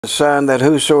the Son, that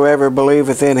whosoever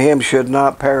believeth in him should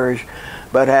not perish,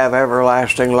 but have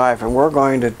everlasting life. And we're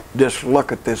going to just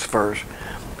look at this verse.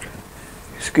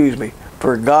 Excuse me.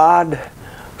 For God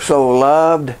so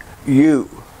loved you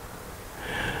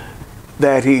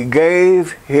that he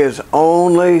gave his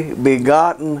only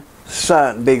begotten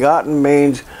Son. Begotten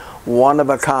means one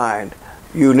of a kind,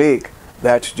 unique.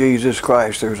 That's Jesus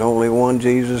Christ. There's only one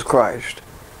Jesus Christ.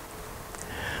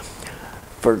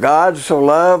 For God so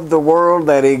loved the world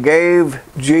that he gave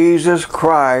Jesus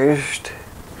Christ,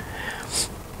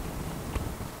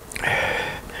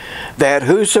 that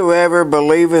whosoever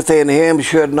believeth in him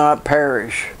should not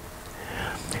perish.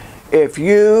 If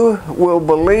you will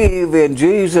believe in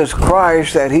Jesus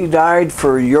Christ, that he died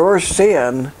for your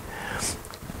sin,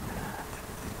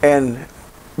 and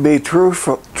be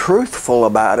truthful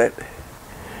about it,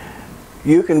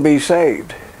 you can be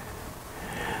saved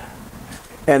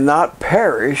and not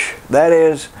perish. That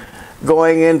is,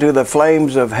 going into the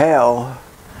flames of hell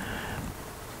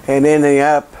and ending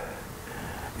up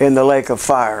in the lake of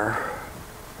fire,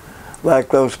 like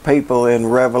those people in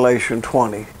Revelation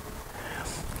 20.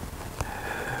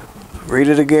 Read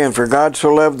it again. For God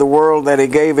so loved the world that he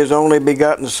gave his only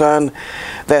begotten Son,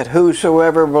 that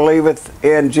whosoever believeth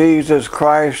in Jesus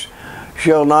Christ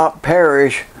shall not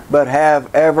perish, but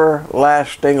have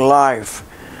everlasting life.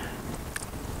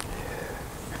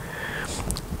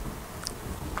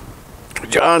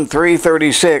 John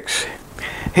 3:36.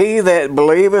 He that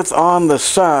believeth on the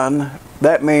Son,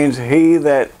 that means he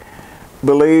that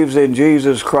believes in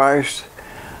Jesus Christ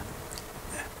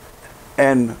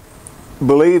and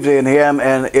believes in him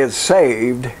and is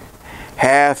saved,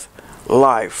 hath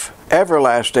life,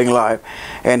 everlasting life.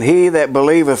 And he that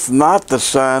believeth not the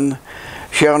Son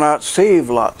shall not see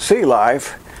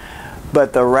life,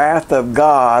 but the wrath of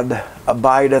God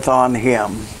abideth on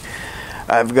him.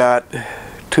 I've got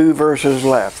 2 verses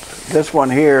left. This one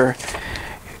here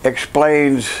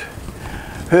explains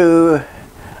who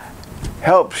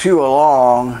helps you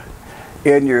along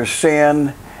in your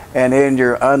sin and in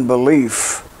your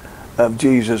unbelief of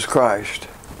Jesus Christ.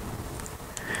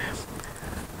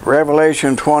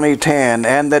 Revelation 20:10.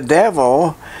 And the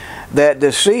devil that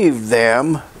deceived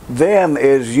them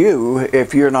is you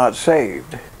if you're not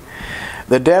saved.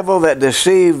 The devil that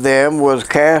deceived them was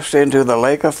cast into the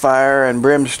lake of fire and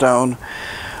brimstone,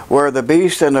 where the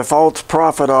beast and the false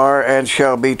prophet are, and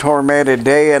shall be tormented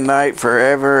day and night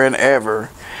forever and ever.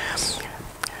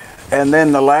 And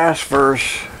then the last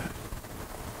verse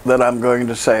that I'm going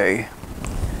to say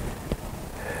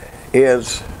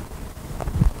is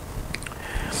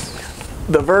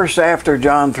the verse after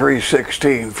John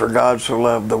 3:16, for God so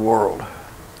loved the world.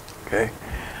 Okay?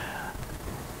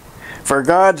 For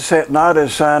God sent not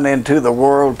his Son into the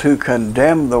world to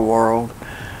condemn the world,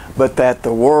 but that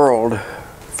the world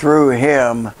through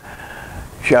him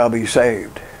shall be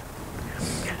saved.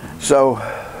 So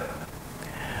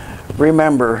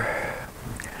remember,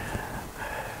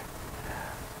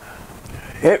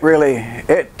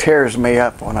 it tears me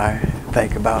up when I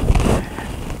think about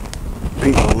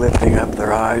people lifting up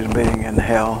their eyes being in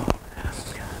hell.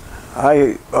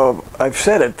 I've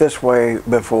said it this way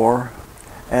before,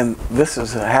 and this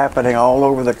is happening all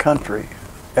over the country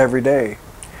every day.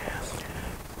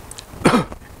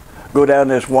 Go down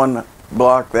this one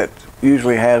block that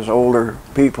usually has older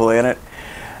people in it,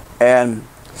 and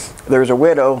there's a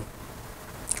widow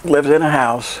lives in a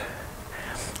house,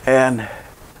 and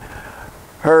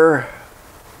her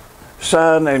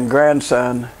son and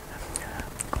grandson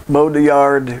mowed the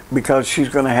yard because she's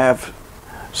going to have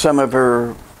some of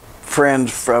her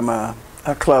friends from a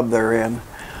club they're in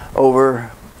over,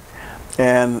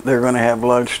 and they're going to have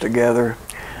lunch together.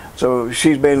 So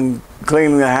she's been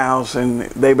cleaning the house, and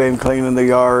they've been cleaning the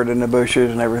yard and the bushes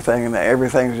and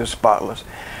everything's just spotless.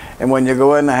 And when you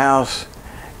go in the house,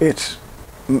 it's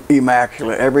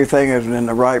immaculate. Everything is in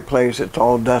the right place. It's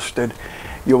all dusted.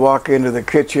 You walk into the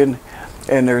kitchen,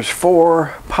 and there's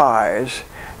 4 pies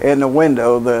in the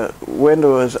window. The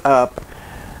window is up,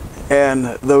 and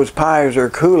those pies are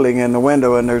cooling in the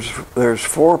window, and there's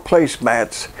 4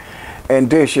 placemats and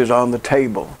dishes on the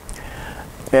table.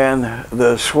 And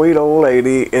the sweet old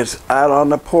lady is out on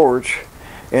the porch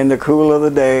in the cool of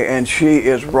the day, and she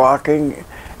is rocking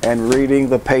and reading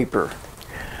the paper.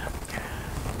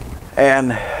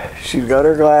 And she's got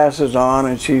her glasses on,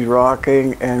 and she's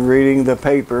rocking and reading the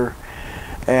paper,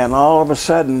 and all of a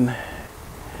sudden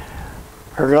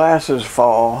her glasses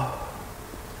fall,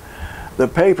 the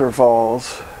paper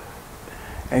falls,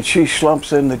 and she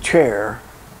slumps in the chair.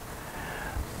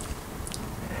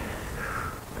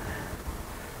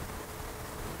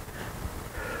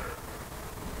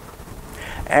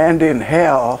 And in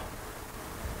hell,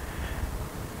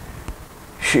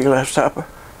 she lifts up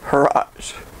her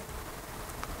eyes.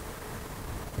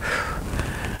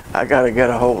 I got to get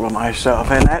a hold of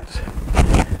myself. And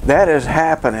that is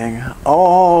happening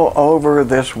all over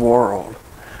this world.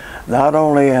 Not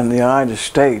only in the United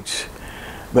States,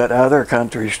 but other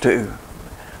countries too,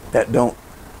 that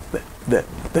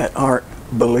aren't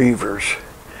believers.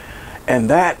 And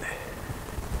that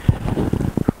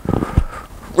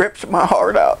rips my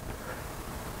heart out.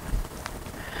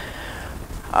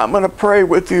 I'm going to pray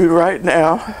with you right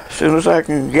now, as soon as I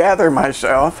can gather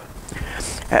myself,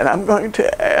 and I'm going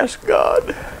to ask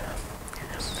God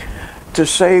to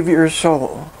save your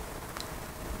soul.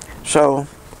 So,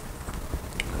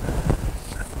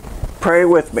 pray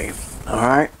with me, all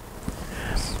right?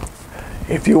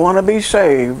 If you want to be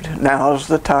saved, now's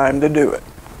the time to do it.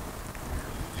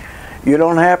 You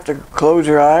don't have to close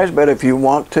your eyes, but if you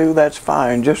want to, that's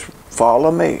fine. Just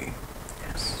follow me.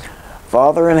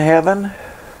 Father in heaven,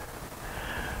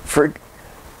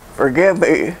 forgive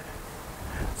me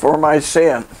for my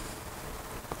sin.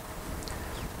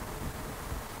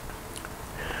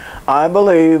 I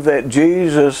believe that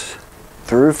Jesus,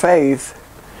 through faith,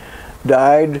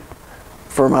 died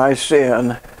for my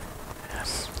sin.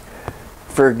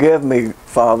 Forgive me,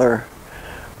 Father,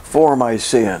 for my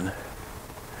sin.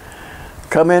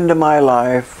 Come into my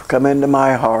life, come into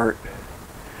my heart,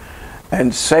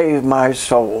 and save my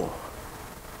soul.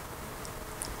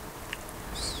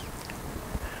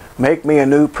 Make me a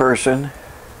new person.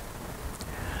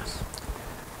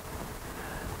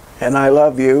 And I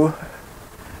love you.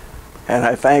 And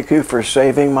I thank you for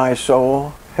saving my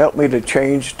soul. Help me to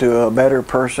change to a better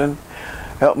person.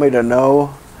 Help me to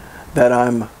know that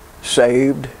I'm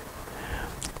saved.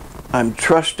 I'm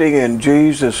trusting in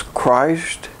Jesus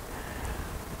Christ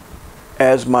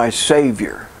as my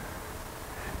Savior,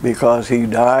 because He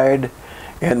died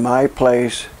in my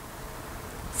place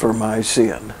for my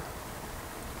sin.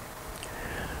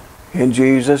 In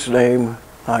Jesus' name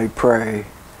I pray.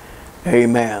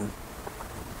 Amen.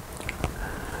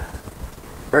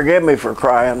 Forgive me for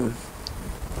crying.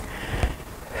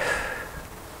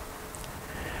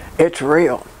 It's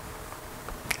real.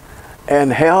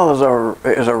 And hell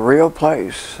is a real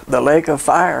place. The lake of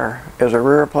fire is a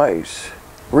real place.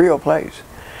 Real place.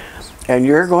 And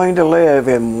you're going to live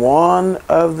in one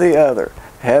of the other,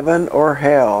 heaven or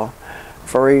hell,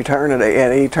 for eternity.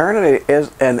 And eternity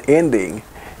is an ending.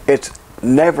 It's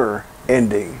never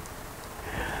ending.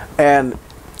 And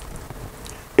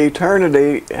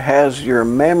eternity has your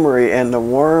memory, and the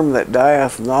worm that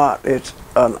dieth not. It's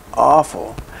an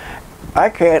awful.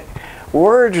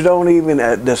 Words don't even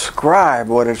describe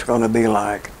what it's going to be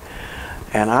like.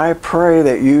 And I pray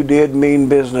that you did mean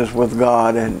business with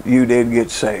God and you did get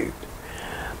saved.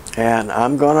 And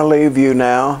I'm going to leave you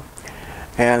now.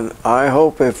 And I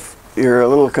hope if you're a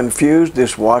little confused,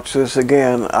 just watch this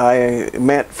again. I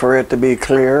meant for it to be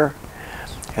clear,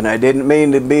 and I didn't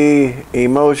mean to be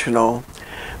emotional,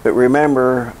 but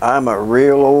remember, I'm a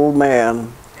real old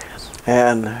man,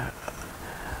 and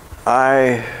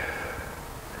I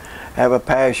have a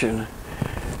passion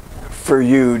for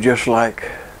you just like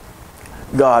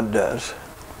God does.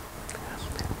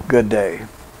 Good day.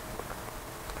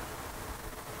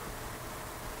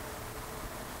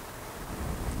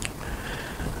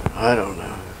 I don't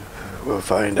know. We'll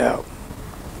find out.